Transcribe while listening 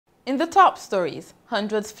In the top stories,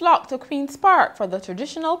 hundreds flock to Queen's Park for the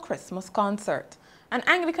traditional Christmas concert. An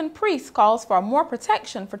Anglican priest calls for more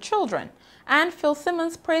protection for children. And Phil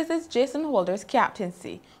Simmons praises Jason Holder's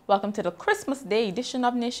captaincy. Welcome to the Christmas Day edition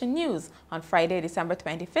of Nation News on Friday, December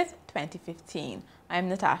 25th, 2015. I'm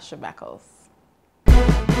Natasha Beckles.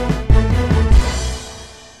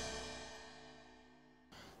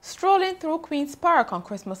 Strolling through Queen's Park on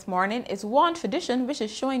Christmas morning is one tradition which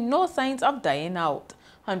is showing no signs of dying out.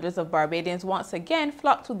 Hundreds of Barbadians once again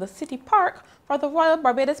flocked to the city park for the Royal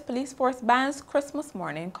Barbados Police Force Band's Christmas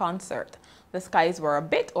morning concert. The skies were a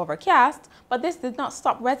bit overcast, but this did not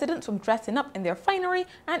stop residents from dressing up in their finery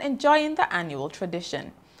and enjoying the annual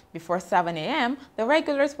tradition. Before 7 a.m., the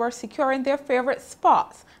regulars were securing their favorite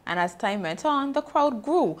spots, and as time went on, the crowd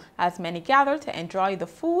grew as many gathered to enjoy the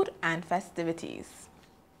food and festivities.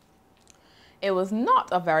 It was not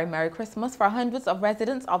a very Merry Christmas for hundreds of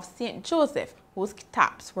residents of St. Joseph, whose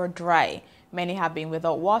taps were dry. Many have been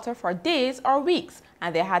without water for days or weeks,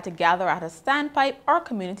 and they had to gather at a standpipe or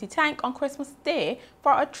community tank on Christmas Day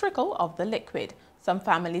for a trickle of the liquid. Some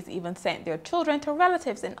families even sent their children to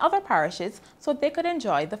relatives in other parishes so they could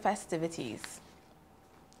enjoy the festivities.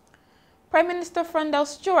 Prime Minister Frundell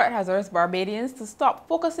Stewart has urged Barbadians to stop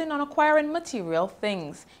focusing on acquiring material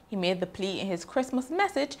things. He made the plea in his Christmas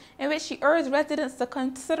message, in which he urged residents to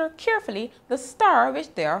consider carefully the star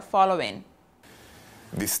which they are following.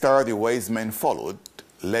 The star the wise men followed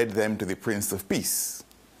led them to the Prince of Peace.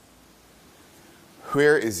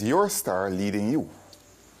 Where is your star leading you?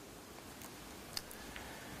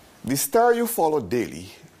 The star you follow daily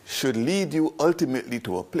should lead you ultimately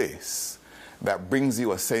to a place that brings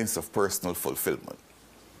you a sense of personal fulfillment.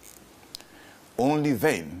 Only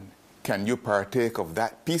then can you partake of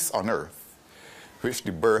that peace on earth which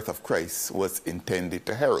the birth of Christ was intended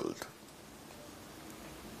to herald.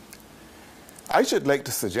 I should like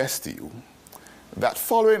to suggest to you that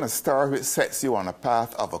following a star which sets you on a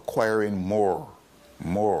path of acquiring more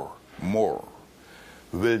will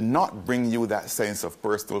not bring you that sense of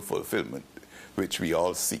personal fulfillment which we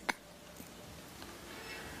all seek.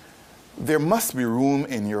 There must be room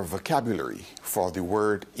in your vocabulary for the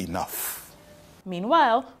word enough.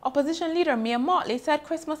 Meanwhile, opposition leader Mia Mottley said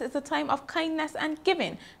Christmas is a time of kindness and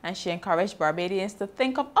giving, and she encouraged Barbadians to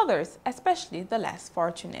think of others, especially the less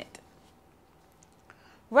fortunate.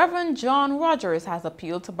 Reverend John Rogers has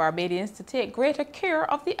appealed to Barbadians to take greater care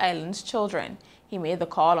of the island's children. He made the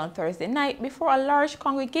call on Thursday night before a large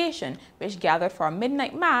congregation which gathered for a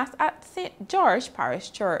midnight mass at St. George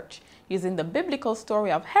Parish Church. Using the biblical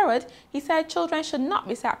story of Herod, he said children should not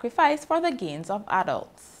be sacrificed for the gains of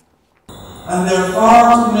adults. And there are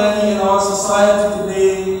far too many in our society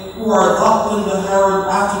today who are adopting the Herod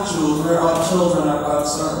attitude where our children are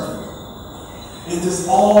concerned. It is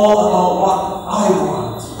all about what I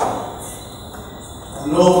want.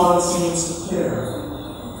 And no one seems to care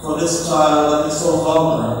for this child that is so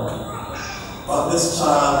vulnerable, but this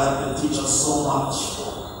child that can teach us so much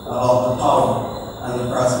about the power and the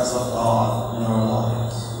presence of God in our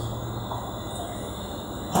lives.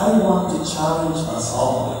 I want to challenge us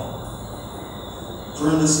all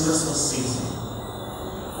during this Christmas season,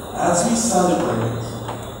 as we celebrate,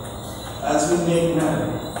 as we make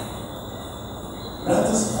merry, let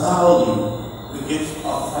us value the gift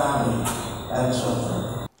of family and children.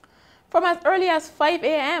 From as early as 5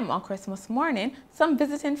 a.m. on Christmas morning, some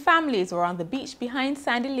visiting families were on the beach behind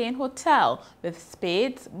Sandy Lane Hotel with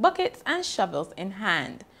spades, buckets, and shovels in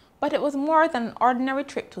hand. But it was more than an ordinary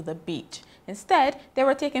trip to the beach. Instead, they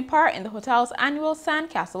were taking part in the hotel's annual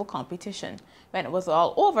sandcastle competition. When it was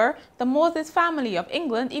all over, the Moses family of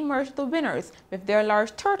England emerged the winners with their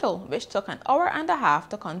large turtle, which took an hour and a half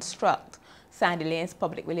to construct. Sandy Lane's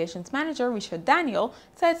public relations manager, Richard Daniel,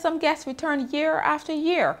 said some guests returned year after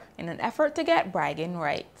year in an effort to get bragging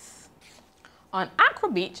rights. On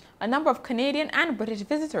Accra Beach, a number of Canadian and British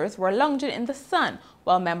visitors were lounging in the sun,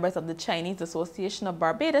 while members of the Chinese Association of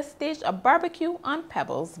Barbados staged a barbecue on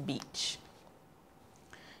Pebbles Beach.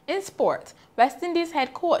 In sport, West Indies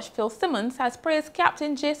head coach Phil Simmons has praised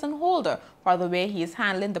captain Jason Holder for the way he is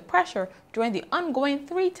handling the pressure during the ongoing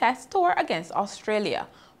three-test tour against Australia.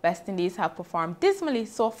 West Indies have performed dismally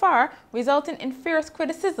so far, resulting in fierce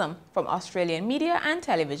criticism from Australian media and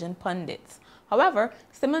television pundits. However,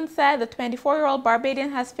 Simmons said the 24-year-old Barbadian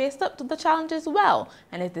has faced up to the challenges well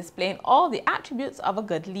and is displaying all the attributes of a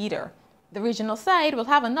good leader. The regional side will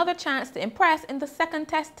have another chance to impress in the second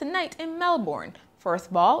test tonight in Melbourne.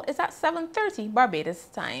 First ball is at 7:30 Barbados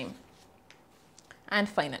time. And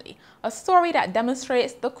finally, a story that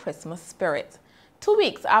demonstrates the Christmas spirit. 2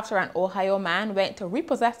 weeks after an Ohio man went to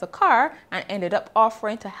repossess a car and ended up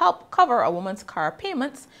offering to help cover a woman's car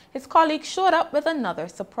payments, his colleague showed up with another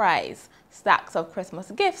surprise: stacks of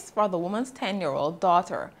Christmas gifts for the woman's 10-year-old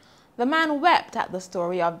daughter. The man wept at the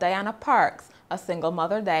story of Diana Parks, a single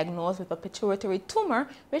mother diagnosed with a pituitary tumor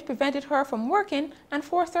which prevented her from working and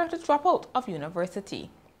forced her to drop out of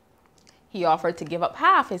university. He offered to give up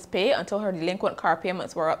half his pay until her delinquent car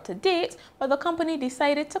payments were up to date, but the company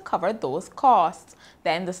decided to cover those costs.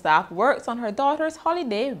 Then the staff worked on her daughter's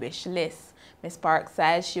holiday wish list. Ms. Parks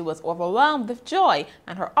says she was overwhelmed with joy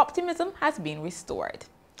and her optimism has been restored.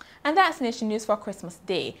 And that's Nation News for Christmas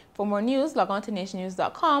Day. For more news, log on to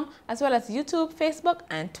nationnews.com as well as YouTube, Facebook,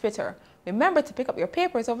 and Twitter. Remember to pick up your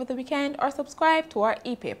papers over the weekend or subscribe to our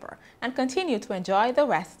e-paper and continue to enjoy the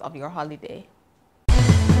rest of your holiday.